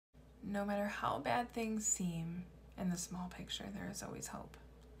no matter how bad things seem in the small picture, there is always hope.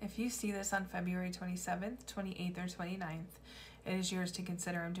 If you see this on February 27th, 28th, or 29th, it is yours to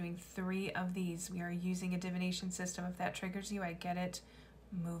consider. I'm doing 3 of these. We are using a divination system. If that triggers you, I get it.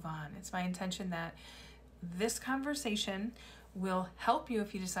 Move on. It's my intention that this conversation will help you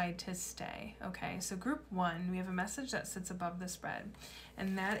if you decide to stay. Okay, so group 1, we have a message that sits above the spread,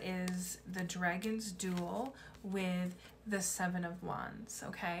 and that is the Dragon's Duel with the 7 of Wands.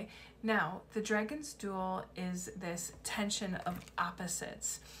 Okay, now the Dragon's Duel is this tension of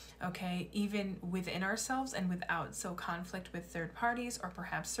opposites. Okay, even within ourselves and without. So conflict with third parties, or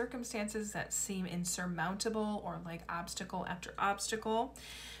perhaps circumstances that seem insurmountable, or like obstacle after obstacle.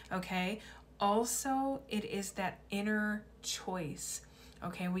 Okay, also it is that inner choice.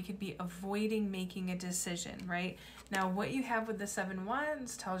 Okay, we could be avoiding making a decision, right? Now, what you have with the 7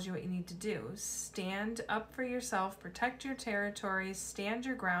 Wands tells you what you need to do. Stand up for yourself, protect your territories, stand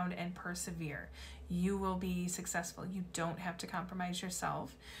your ground, and persevere. You will be successful. You don't have to compromise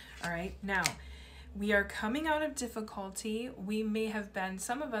yourself. All right, now we are coming out of difficulty. We may have been,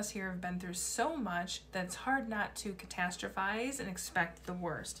 some of us here have been through so much that it's hard not to catastrophize and expect the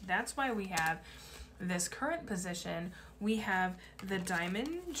worst. That's why we have this current position. We have the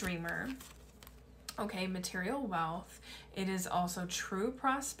Diamond Dreamer. Okay, material wealth. It is also true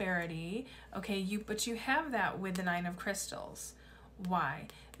prosperity. Okay, but you have that with the 9 of Crystals. Why?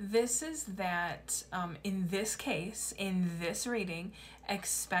 This is that, in this case, in this reading,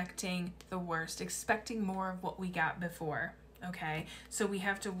 expecting the worst, expecting more of what we got before. Okay, so we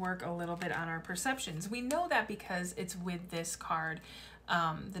have to work a little bit on our perceptions. We know that because it's with this card,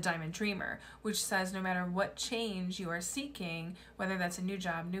 the Diamond Dreamer, which says no matter what change you are seeking, whether that's a new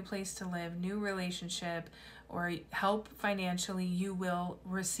job, new place to live, new relationship, or help financially, you will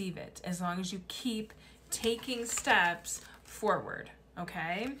receive it as long as you keep taking steps forward.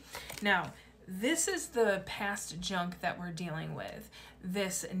 Okay, now this is the past junk that we're dealing with,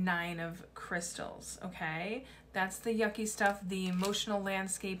 this 9 of Crystals. Okay, that's the yucky stuff, the emotional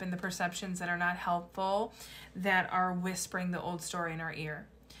landscape and the perceptions that are not helpful, that are whispering the old story in our ear.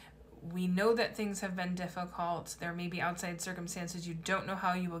 We know that things have been difficult. There may be outside circumstances. You don't know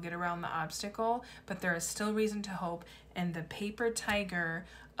how you will get around the obstacle, but there is still reason to hope. And the paper tiger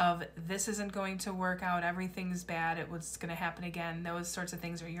of this isn't going to work out, everything's bad, it was going to happen again, those sorts of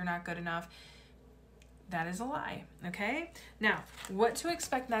things, or you're not good enough, that is a lie. Okay, now what to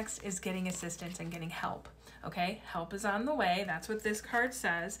expect next is getting assistance and getting help. Okay, help is on the way. That's what this card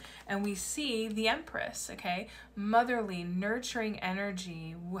says. And we see the Empress. Okay, motherly, nurturing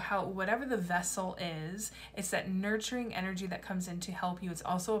energy. Whatever the vessel is, it's that nurturing energy that comes in to help you. It's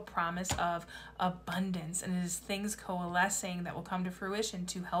also a promise of abundance, and it is things coalescing that will come to fruition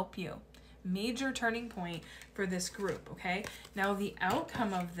to help you. Major turning point for this group. Okay, now the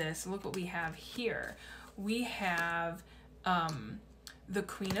outcome of this, look what we have here. We have the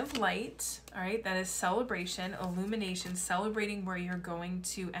Queen of Light. All right, that is celebration, illumination, celebrating where you're going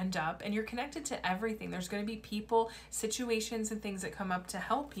to end up, and you're connected to everything. There's going to be people, situations, and things that come up to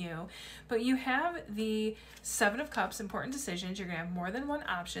help you. But you have the 7 of Cups, important decisions. You're going to have more than one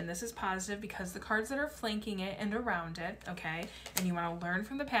option. This is positive because the cards that are flanking it and around it, okay, and you want to learn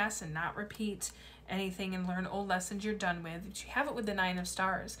from the past and not repeat anything and learn old lessons you're done with. But you have it with the 9 of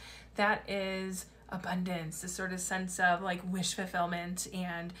Stars. That is abundance, this sort of sense of like wish fulfillment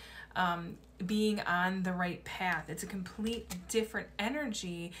and being on the right path. It's a complete different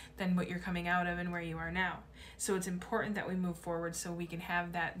energy than what you're coming out of and where you are now. So it's important that we move forward so we can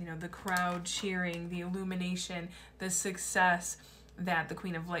have that, you know, the crowd cheering, the illumination, the success that the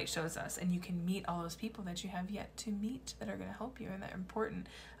Queen of Light shows us. And you can meet all those people that you have yet to meet that are going to help you and that are important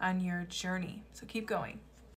on your journey. So keep going.